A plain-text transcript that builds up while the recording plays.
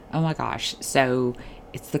Oh my gosh. So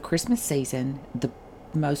it's the Christmas season, the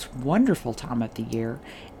most wonderful time of the year,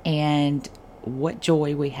 and what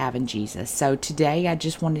joy we have in Jesus. So today I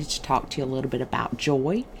just wanted to talk to you a little bit about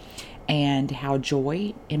joy and how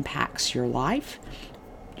joy impacts your life,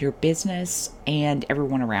 your business, and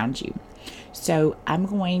everyone around you. So I'm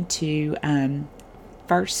going to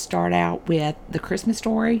first start out with the Christmas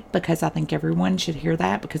story because I think everyone should hear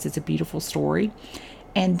that because it's a beautiful story.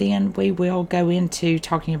 And then we will go into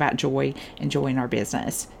talking about joy and joy in our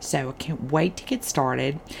business. So I can't wait to get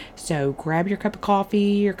started. So grab your cup of coffee,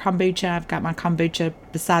 your kombucha. I've got my kombucha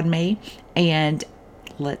beside me, and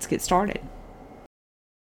let's get started.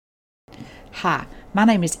 Hi, my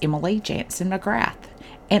name is Emily Jansen McGrath,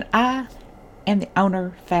 and I am the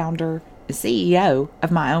owner, founder, and CEO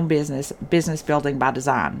of my own business, Business Building by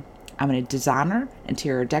Design. I'm a designer,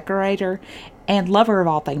 interior decorator, and lover of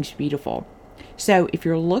all things beautiful. So if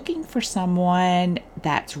you're looking for someone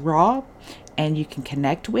that's raw and you can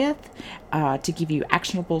connect with to give you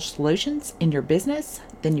actionable solutions in your business,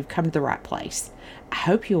 then you've come to the right place. I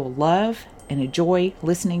hope you will love and enjoy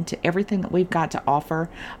listening to everything that we've got to offer,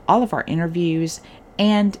 all of our interviews,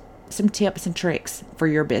 and some tips and tricks for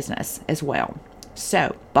your business as well.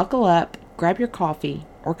 So buckle up, grab your coffee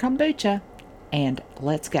or kombucha, and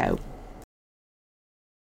let's go.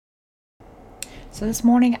 So this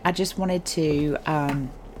morning I just wanted to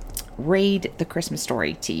read the Christmas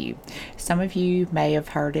story to you. Some of you may have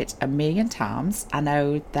heard it a million times. I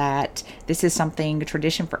know that this is something, a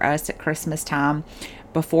tradition for us at Christmas time.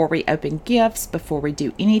 Before we open gifts, before we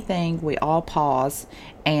do anything, we all pause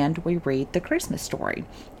and we read the Christmas story.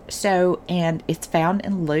 So, and it's found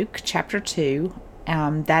in Luke chapter 2.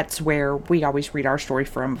 That's where we always read our story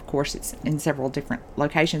from. Of course, it's in several different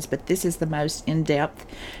locations, but this is the most in-depth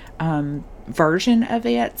version of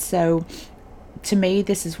it. So to me,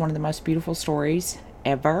 this is one of the most beautiful stories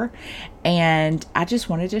ever, and I just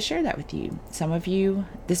wanted to share that with you. Some of you,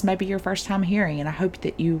 this may be your first time hearing, and I hope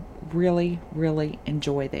that you really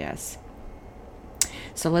enjoy this.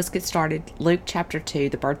 So let's get started. Luke chapter 2,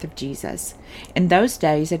 the birth of Jesus. In those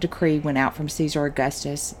days, a decree went out from Caesar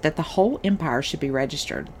Augustus that the whole empire should be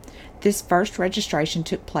registered. This first registration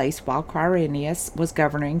took place while Quirinius was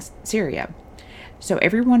governing Syria. So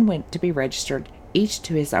everyone went to be registered, each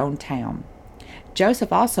to his own town.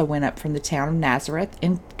 Joseph also went up from the town of Nazareth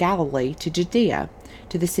in Galilee to Judea,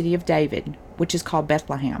 to the city of David, which is called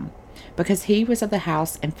Bethlehem, because he was of the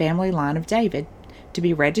house and family line of David, to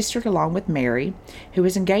be registered along with Mary, who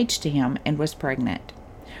was engaged to him and was pregnant.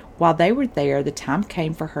 While they were there, the time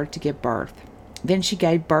came for her to give birth. Then she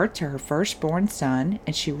gave birth to her firstborn son,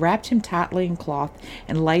 and she wrapped him tightly in cloth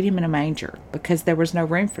and laid him in a manger, because there was no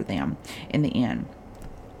room for them in the inn.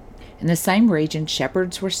 In the same region,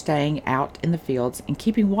 shepherds were staying out in the fields and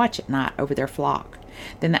keeping watch at night over their flock.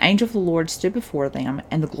 Then the angel of the Lord stood before them,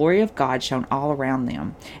 and the glory of God shone all around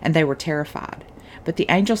them, and they were terrified. But the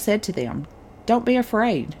angel said to them, "Don't be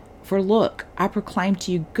afraid, for look, I proclaim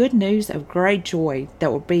to you good news of great joy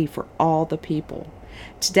that will be for all the people.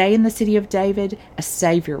 Today in the city of David, a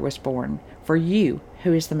Savior was born for you,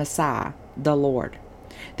 who is the Messiah, the Lord.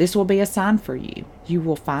 This will be a sign for you. You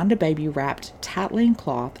will find a baby wrapped tightly in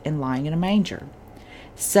cloth and lying in a manger."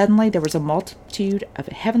 Suddenly there was a multitude of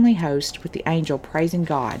heavenly hosts with the angel praising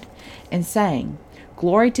God and saying,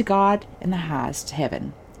 "Glory to God in the highest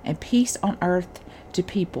heaven, and peace on earth to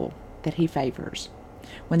people that he favors."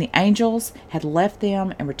 When the angels had left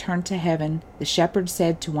them and returned to heaven, the shepherds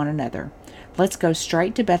said to one another, "Let's go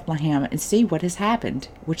straight to Bethlehem and see what has happened,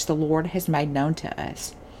 which the Lord has made known to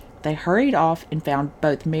us." They hurried off and found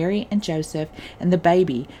both Mary and Joseph and the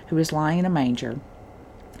baby who was lying in a manger.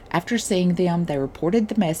 After seeing them, they reported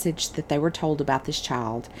the message that they were told about this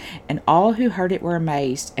child, and all who heard it were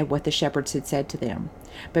amazed at what the shepherds had said to them.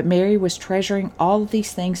 But Mary was treasuring all of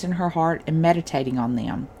these things in her heart and meditating on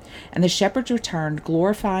them. And the shepherds returned,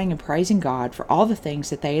 glorifying and praising God for all the things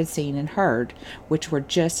that they had seen and heard, which were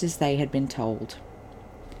just as they had been told.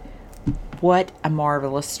 What a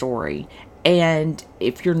marvelous story. And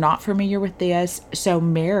if you're not familiar with this, so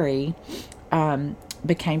Mary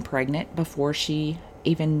became pregnant before she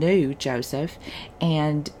even knew Joseph,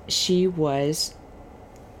 and she was,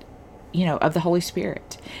 of the Holy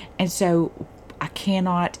Spirit. And so I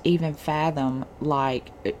cannot even fathom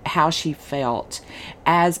how she felt.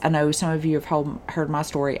 As I know some of you have heard my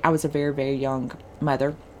story, I was a very young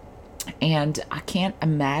mother, and I can't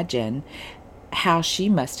imagine how she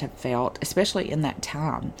must have felt, especially in that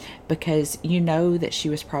time, because that she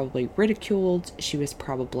was probably ridiculed, she was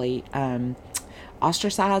probably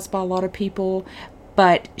ostracized by a lot of people,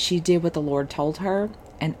 but she did what the Lord told her,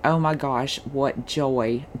 And oh my gosh, what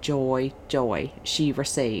joy, joy, joy she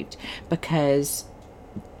received, because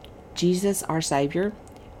Jesus, our Savior,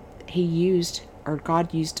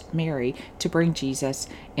 God used Mary to bring Jesus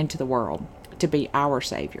into the world, to be our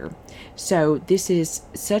Savior. So this is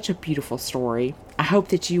such a beautiful story. I hope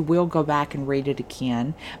that you will go back and read it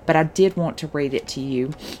again, but I did want to read it to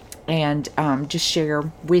you and just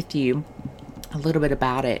share with you a little bit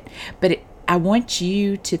about it. But I want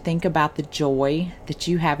you to think about the joy that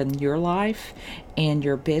you have in your life and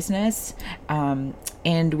your business,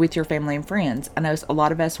 and with your family and friends. I know a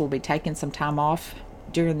lot of us will be taking some time off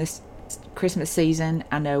during this Christmas season.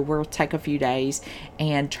 I know we'll take a few days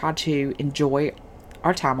and try to enjoy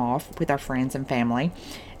our time off with our friends and family,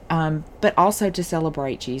 but also to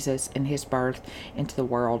celebrate Jesus and his birth into the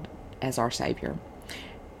world as our Savior.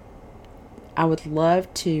 I would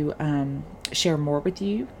love to share more with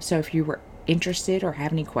you. So if you were interested or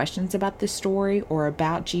have any questions about this story or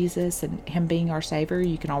about Jesus and him being our Savior,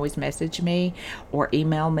 you can always message me or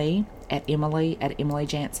email me at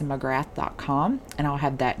emily@emilyjansenmcgrath.com, and I'll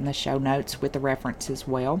have that in the show notes with the reference as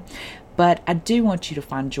well. But I do want you to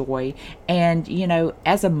find joy. And,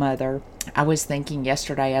 as a mother, I was thinking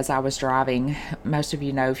yesterday as I was driving, most of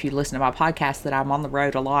you know, if you listen to my podcast, that I'm on the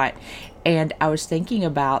road a lot. And I was thinking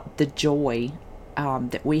about the joy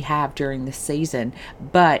that we have during the season.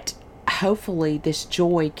 But hopefully this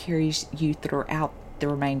joy carries you throughout the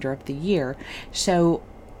remainder of the year. So,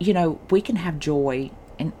 we can have joy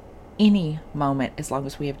in any moment as long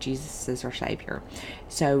as we have Jesus as our Savior.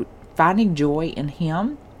 So finding joy in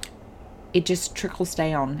him, it just trickles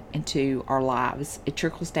down into our lives. It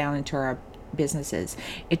trickles down into our businesses.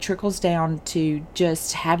 It trickles down to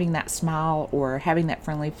just having that smile or having that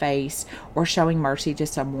friendly face or showing mercy to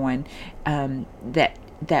someone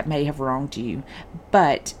that may have wronged you.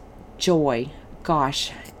 But joy,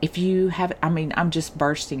 gosh, if you have, I'm just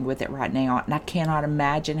bursting with it right now, and I cannot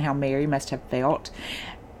imagine how Mary must have felt.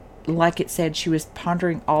 Like it said, she was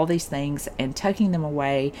pondering all these things and tucking them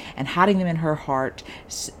away and hiding them in her heart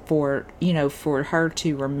for her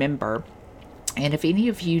to remember. And if any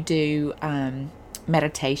of you do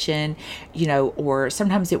meditation, or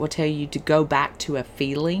sometimes it will tell you to go back to a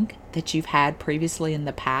feeling that you've had previously in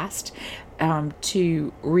the past,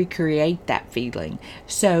 to recreate that feeling.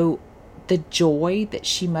 So the joy that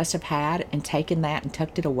she must have had and taken that and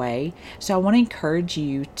tucked it away. So I want to encourage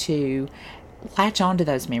you to latch on to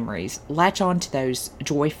those memories, latch on to those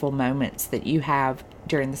joyful moments that you have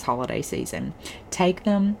during this holiday season. Take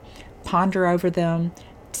them, ponder over them,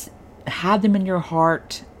 hide them in your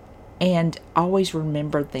heart, and always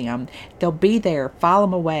remember them. They'll be there, file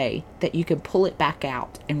them away, that you can pull it back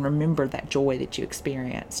out and remember that joy that you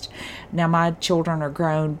experienced. Now, my children are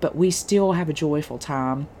grown, but we still have a joyful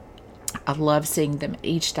time. I love seeing them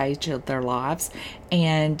each stage of their lives,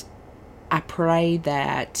 and I pray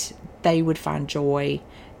that they would find joy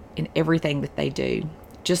in everything that they do.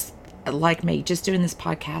 Just like me, just doing this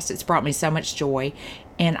podcast, it's brought me so much joy,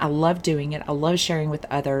 and I love doing it. I love sharing with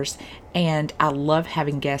others, and I love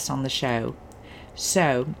having guests on the show.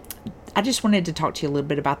 So I just wanted to talk to you a little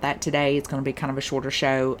bit about that today. It's going to be kind of a shorter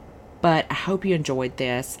show, but I hope you enjoyed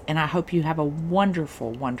this, and I hope you have a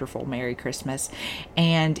wonderful, wonderful Merry Christmas,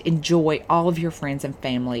 and enjoy all of your friends and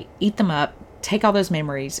family. Eat them up, take all those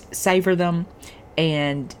memories, savor them,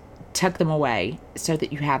 and tuck them away so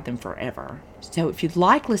that you have them forever. So if you'd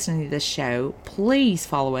like listening to this show, please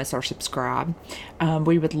follow us or subscribe.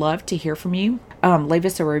 We would love to hear from you. Leave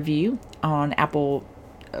us a review on Apple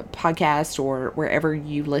Podcast or wherever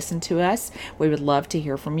you listen to us. We would love to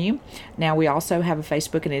hear from you. Now, we also have a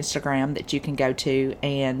Facebook and Instagram that you can go to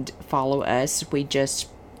and follow us. We just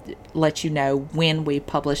let you know when we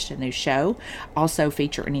published a new show. Also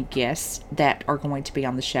feature any guests that are going to be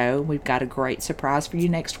on the show. We've got a great surprise for you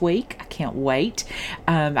next week. I can't wait.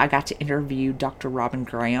 I got to interview Dr. Robin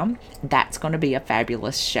Graham. That's going to be a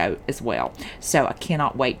fabulous show as well. So I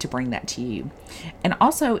cannot wait to bring that to you. And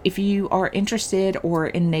also, if you are interested or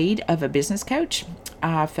in need of a business coach,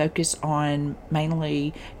 I focus on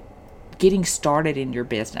mainly getting started in your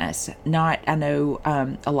business. I know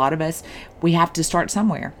a lot of us, we have to start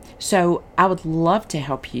somewhere. So I would love to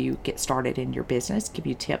help you get started in your business, give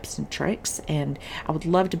you tips and tricks, and I would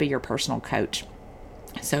love to be your personal coach.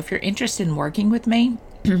 So if you're interested in working with me,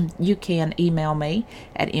 you can email me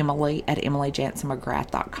at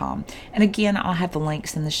emily@emilyjansenmcgrath.com. And again, I'll have the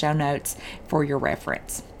links in the show notes for your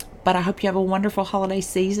reference. But I hope you have a wonderful holiday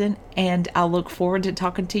season, and I look forward to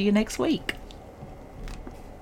talking to you next week.